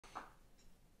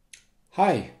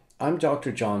Hi, I'm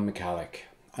Dr. John McCallig.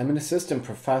 I'm an assistant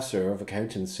professor of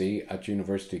accountancy at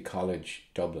University College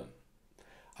Dublin.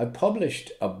 I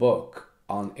published a book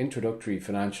on introductory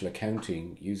financial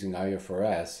accounting using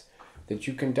IFRS that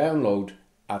you can download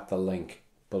at the link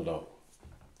below.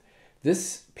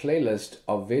 This playlist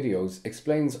of videos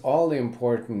explains all the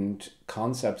important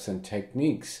concepts and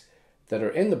techniques that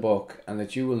are in the book and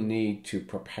that you will need to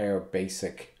prepare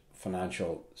basic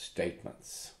financial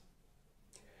statements.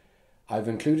 I've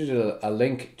included a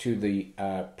link to the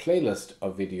playlist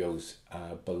of videos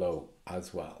below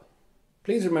as well.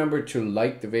 Please remember to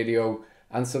like the video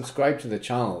and subscribe to the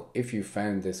channel if you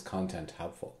found this content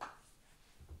helpful.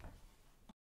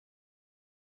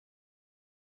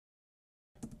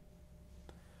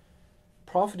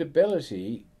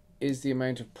 Profitability is the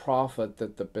amount of profit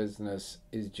that the business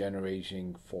is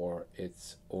generating for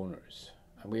its owners.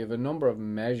 And we have a number of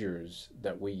measures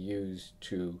that we use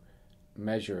to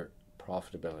measure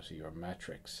profitability, or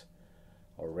metrics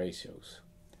or ratios.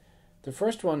 The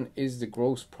first one is the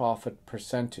gross profit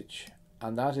percentage,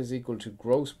 and that is equal to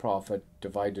gross profit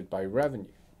divided by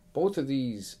revenue. Both of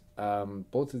these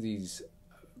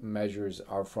measures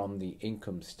are from the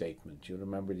income statement. You'll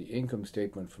remember the income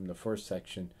statement from the first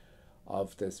section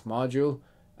of this module,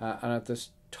 and at the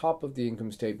top of the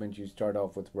income statement you start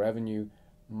off with revenue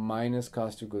minus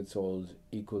cost of goods sold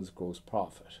equals gross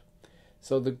profit.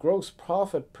 So the gross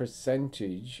profit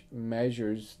percentage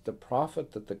measures the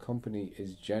profit that the company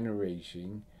is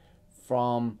generating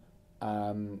from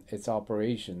its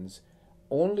operations,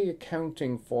 only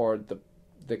accounting for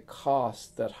the costs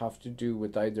that have to do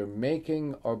with either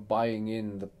making or buying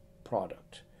in the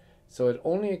product. So it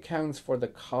only accounts for the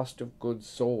cost of goods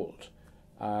sold.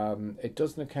 It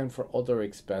doesn't account for other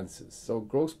expenses. So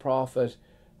gross profit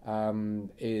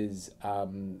is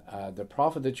the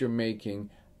profit that you're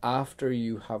making after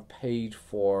you have paid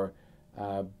for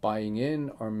buying in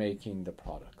or making the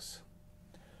products.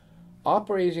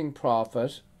 Operating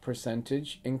profit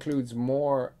percentage includes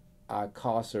more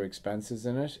costs or expenses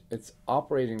in it. It's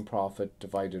operating profit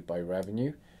divided by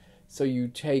revenue. So you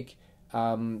take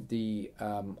the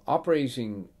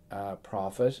operating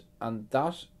profit, and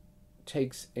that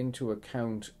takes into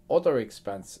account other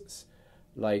expenses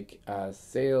like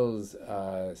selling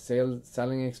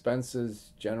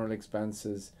expenses, general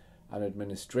expenses, and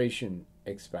administration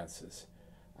expenses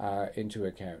into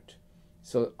account.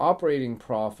 So operating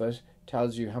profit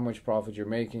tells you how much profit you're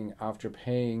making after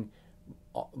paying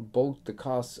both the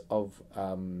costs of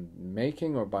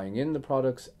making or buying in the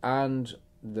products and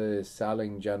the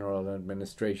selling, general, and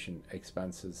administration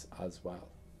expenses as well.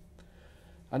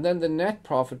 And then the net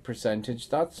profit percentage,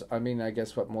 that's, I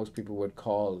guess what most people would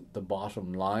call the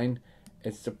bottom line.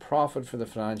 It's the profit for the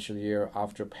financial year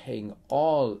after paying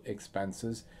all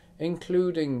expenses,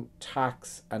 including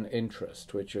tax and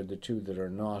interest, which are the two that are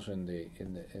not in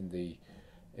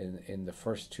the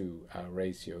first two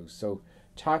ratios. So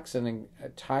tax and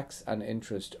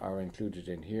interest are included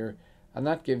in here, and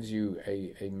that gives you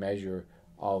a measure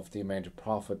of the amount of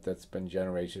profit that's been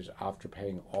generated after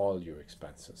paying all your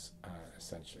expenses,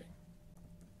 essentially.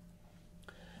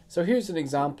 So here's an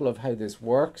example of how this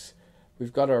works.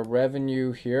 We've got our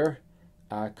revenue here,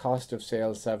 cost of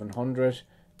sales 700,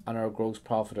 and our gross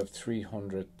profit of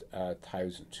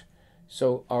 300,000.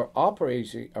 So our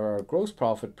gross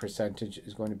profit percentage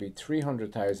is going to be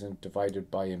 300,000 divided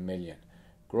by a million.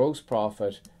 Gross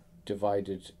profit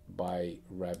divided by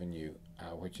revenue,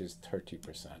 which is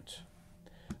 30%.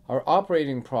 Our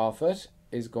operating profit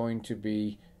is going to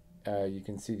be, you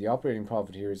can see the operating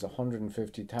profit here is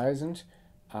 150,000,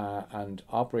 and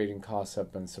operating costs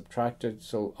have been subtracted.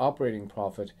 So operating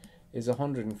profit is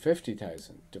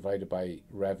 150,000 divided by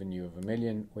revenue of a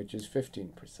million, which is 15%.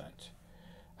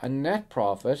 And net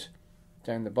profit,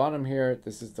 down the bottom here,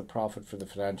 this is the profit for the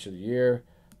financial year,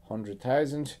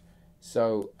 100,000.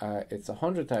 So it's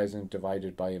 100,000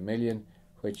 divided by a million,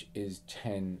 which is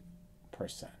 10%.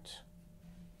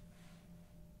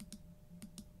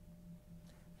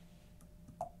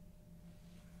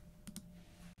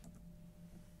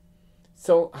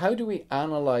 So how do we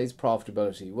analyze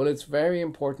profitability? Well, it's very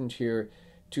important here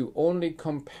to only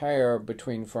compare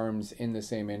between firms in the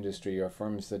same industry or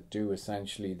firms that do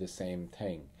essentially the same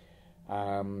thing.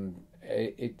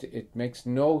 It makes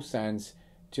no sense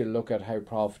to look at how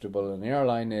profitable an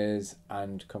airline is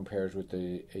and compare it with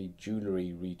a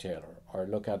jewelry retailer, or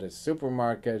look at a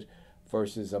supermarket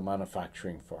versus a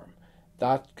manufacturing firm.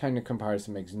 That kind of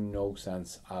comparison makes no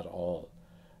sense at all.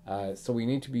 So we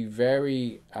need to be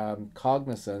very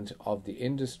cognizant of the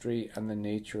industry and the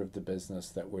nature of the business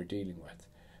that we're dealing with,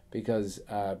 because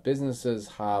businesses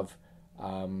have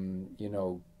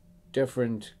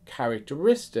different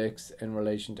characteristics in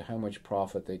relation to how much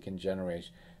profit they can generate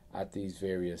at these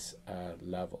various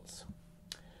levels.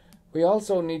 We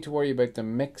also need to worry about the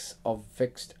mix of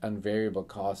fixed and variable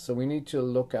costs. So we need to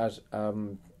look at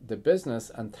the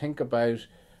business and think about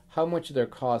how much of their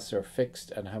costs are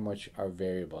fixed and how much are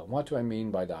variable. And what do I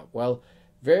mean by that? Well,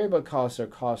 variable costs are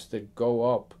costs that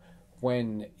go up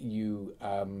when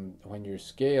your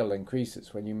scale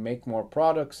increases. When you make more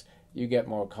products, you get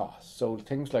more costs. So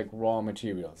things like raw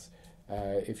materials.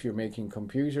 If you're making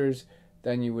computers,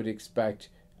 then you would expect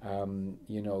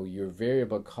your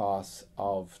variable costs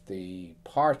of the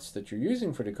parts that you're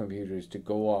using for the computers to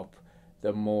go up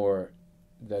the more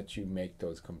that you make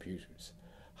those computers.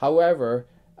 However,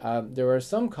 there are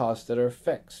some costs that are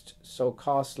fixed. So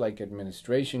costs like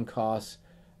administration costs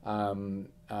are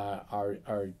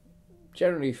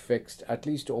generally fixed, at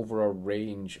least over a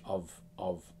range of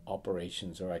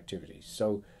operations or activities.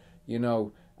 So,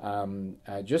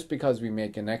 just because we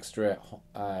make an extra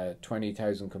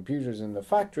 20,000 computers in the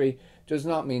factory does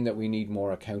not mean that we need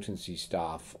more accountancy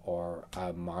staff or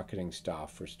marketing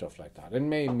staff for stuff like that. It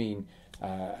may mean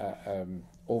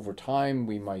over time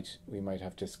we might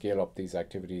have to scale up these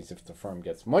activities if the firm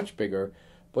gets much bigger,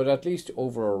 but at least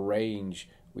over a range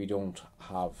we don't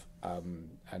have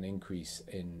an increase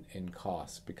in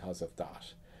costs because of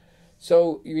that.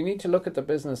 So you need to look at the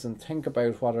business and think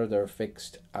about what are their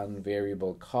fixed and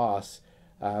variable costs,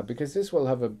 because this will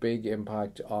have a big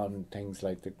impact on things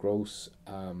like the gross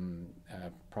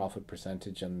profit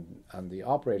percentage and the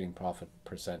operating profit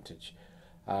percentage.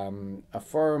 A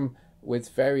firm with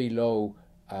very low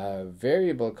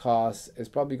variable costs is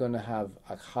probably going to have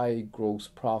a high gross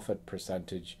profit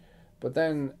percentage, but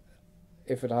then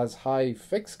if it has high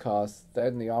fixed costs,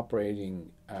 then the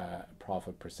operating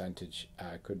profit percentage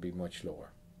could be much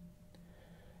lower.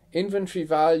 Inventory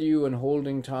value and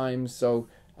holding time. So,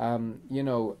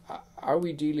 are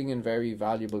we dealing in very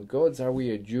valuable goods? Are we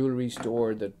a jewelry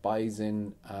store that buys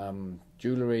in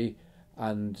jewelry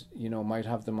and, might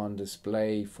have them on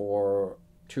display for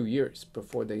 2 years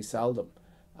before they sell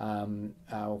them?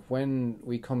 When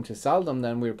we come to sell them,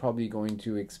 then we're probably going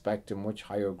to expect a much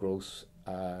higher gross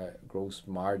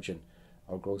margin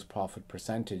or gross profit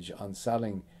percentage on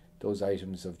selling those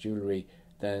items of jewelry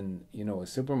than a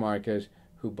supermarket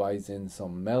who buys in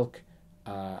some milk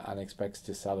and expects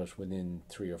to sell it within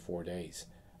 3 or 4 days.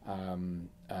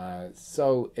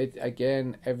 So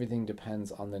again, everything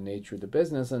depends on the nature of the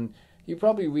business, and you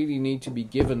probably really need to be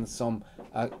given some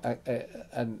a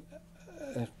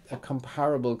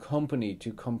comparable company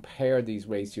to compare these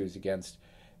ratios against.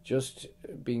 Just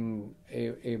being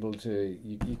able to,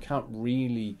 you can't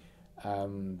really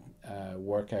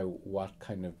work out what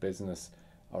kind of business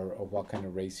or what kind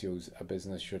of ratios a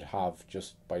business should have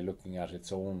just by looking at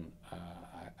its own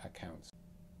accounts.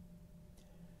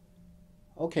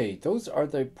 Okay, those are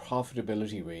the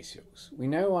profitability ratios. We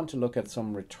now want to look at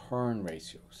some return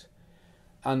ratios.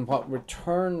 And what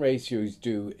return ratios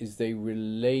do is they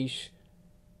relate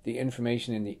the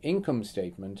information in the income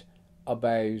statement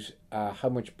about how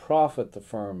much profit the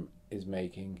firm is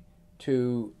making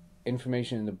to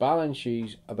information in the balance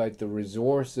sheet about the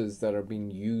resources that are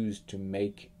being used to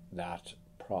make that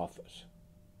profit.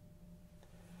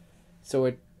 So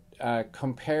it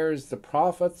compares the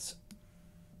profits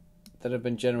that have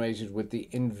been generated with the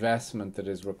investment that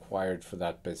is required for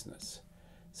that business.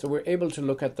 So we're able to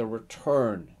look at the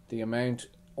return, the amount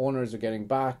owners are getting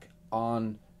back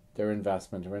on their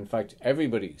investment, or in fact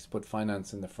everybody who's put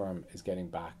finance in the firm is getting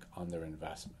back on their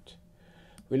investment.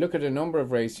 We look at a number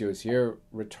of ratios here.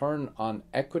 Return on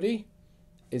equity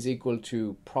is equal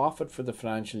to profit for the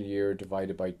financial year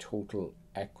divided by total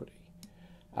equity.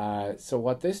 So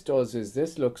what this does is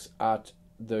this looks at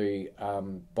the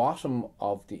bottom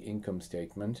of the income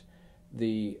statement.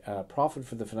 The profit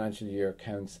for the financial year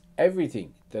counts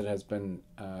everything that has been,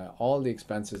 all the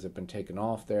expenses have been taken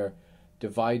off there,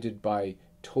 divided by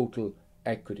total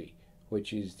equity,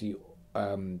 which is the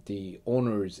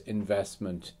owner's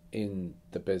investment in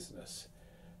the business.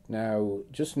 Now,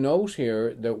 just note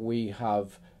here that we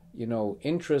have,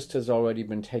 interest has already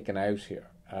been taken out here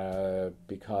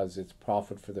because it's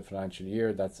profit for the financial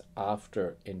year. That's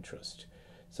after interest.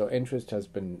 So interest has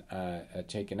been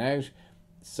taken out.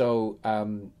 So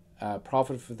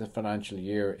profit for the financial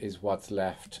year is what's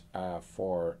left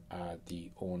for the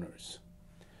owners.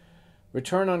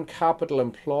 Return on capital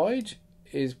employed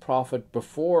is profit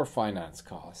before finance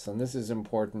costs, and this is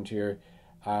important here.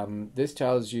 This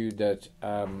tells you that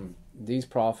these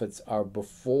profits are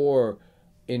before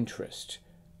interest.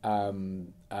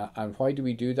 And why do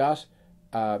we do that?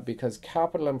 Because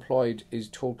capital employed is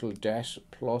total debt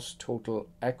plus total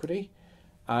equity,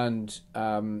 And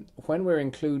when we're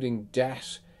including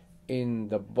debt in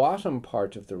the bottom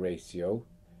part of the ratio,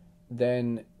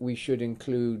 then we should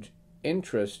include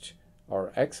interest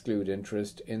or exclude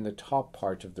interest in the top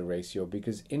part of the ratio,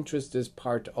 because interest is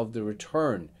part of the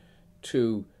return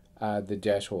to the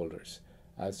debt holders.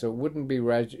 So it wouldn't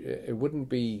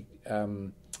be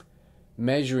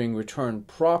measuring return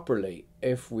properly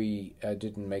if we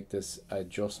didn't make this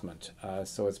adjustment.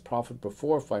 So it's profit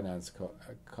before finance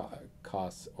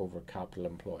costs over capital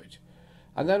employed.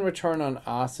 And then return on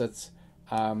assets,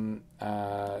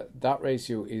 that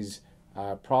ratio is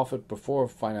profit before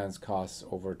finance costs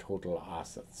over total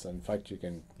assets. In fact, you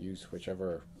can use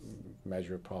whichever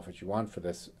measure of profit you want for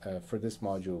this. For this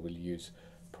module, we'll use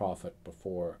profit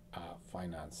before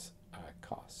finance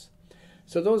costs.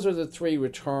 So those are the three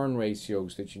return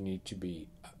ratios that you need to be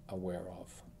aware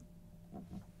of.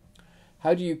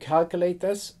 How do you calculate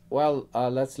this? Well,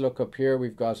 let's look up here.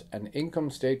 We've got an income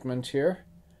statement here.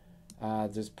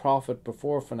 There's profit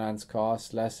before finance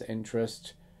costs less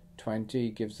interest.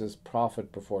 20 gives us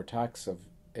profit before tax of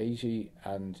 80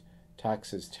 and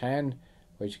tax is 10,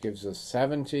 which gives us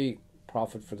 70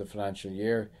 profit for the financial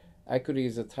year. Equity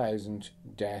is 1,000,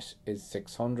 debt is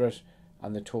 600,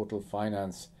 and the total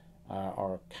finance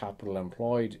or capital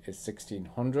employed is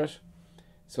 1,600.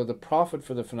 So the profit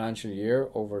for the financial year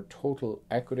over total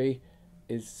equity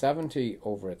is 70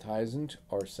 over 1,000,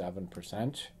 or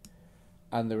 7%.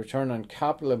 And the return on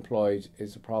capital employed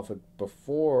is the profit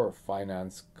before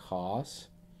finance costs,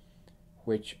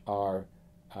 which are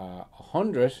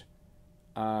 100,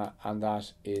 and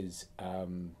that is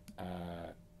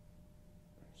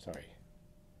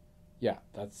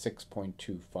that's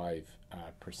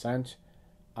 6.25%,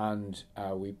 and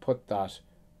we put that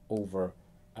over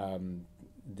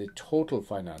the total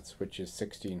finance, which is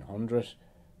 1,600,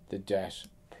 the debt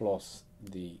plus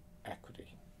the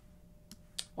equity.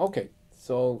 Okay.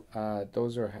 So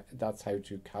that's how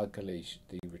to calculate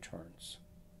the returns.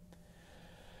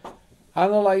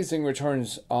 Analyzing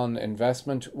returns on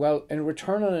investment. Well, in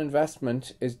return on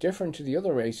investment is different to the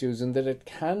other ratios in that it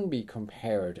can be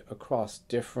compared across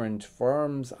different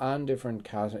firms and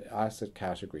different asset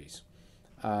categories.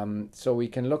 So we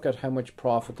can look at how much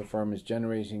profit the firm is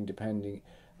generating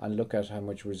and look at how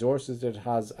much resources it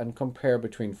has and compare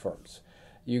between firms.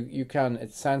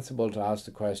 It's sensible to ask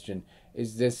the question,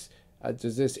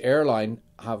 does this airline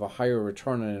have a higher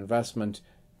return on investment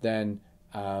than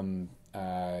a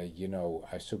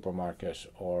supermarket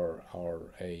or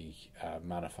a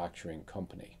manufacturing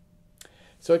company?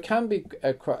 So it can be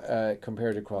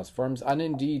compared across firms and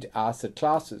indeed asset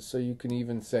classes. So you can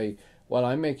even say, well,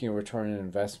 I'm making a return on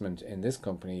investment in this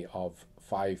company of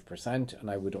 5%, and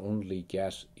I would only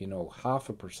get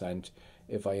 0.5%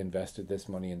 if I invested this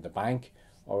money in the bank,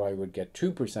 or I would get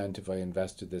 2% if I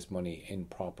invested this money in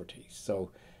property.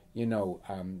 So, you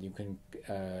can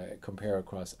compare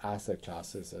across asset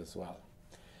classes as well.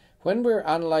 When we're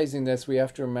analyzing this, we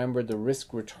have to remember the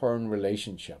risk-return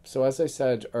relationship. So as I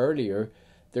said earlier,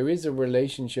 there is a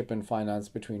relationship in finance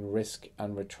between risk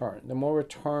and return. The more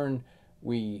return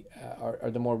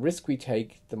the more risk we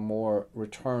take, the more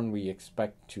return we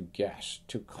expect to get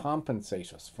to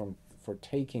compensate us for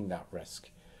taking that risk.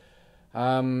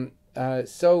 So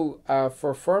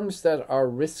for firms that are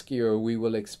riskier, we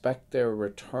will expect their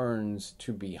returns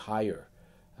to be higher.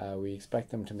 We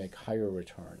expect them to make higher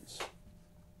returns.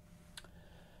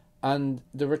 And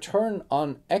the return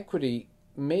on equity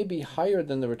may be higher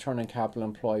than the return on capital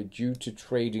employed due to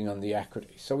trading on the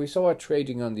equity. So we saw what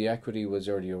trading on the equity was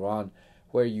earlier on,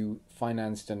 where you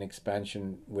financed an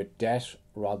expansion with debt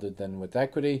rather than with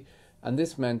equity. And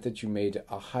this meant that you made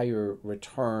a higher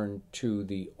return to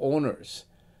the owners.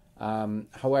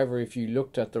 However, if you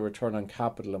looked at the return on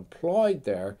capital employed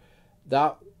there,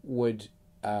 that would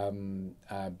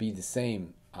be the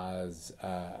same as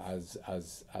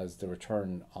the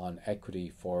return on equity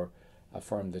for a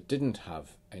firm that didn't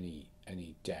have any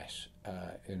debt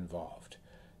involved.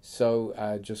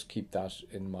 So just keep that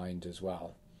in mind as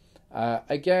well.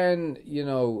 Again,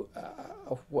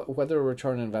 whether a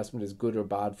return on investment is good or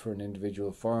bad for an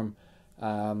individual firm,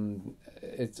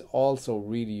 it's also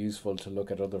really useful to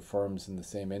look at other firms in the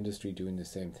same industry doing the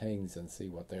same things and see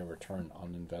what their return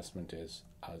on investment is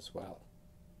as well.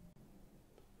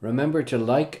 Remember to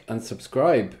like and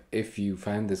subscribe if you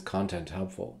found this content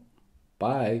helpful.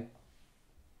 Bye.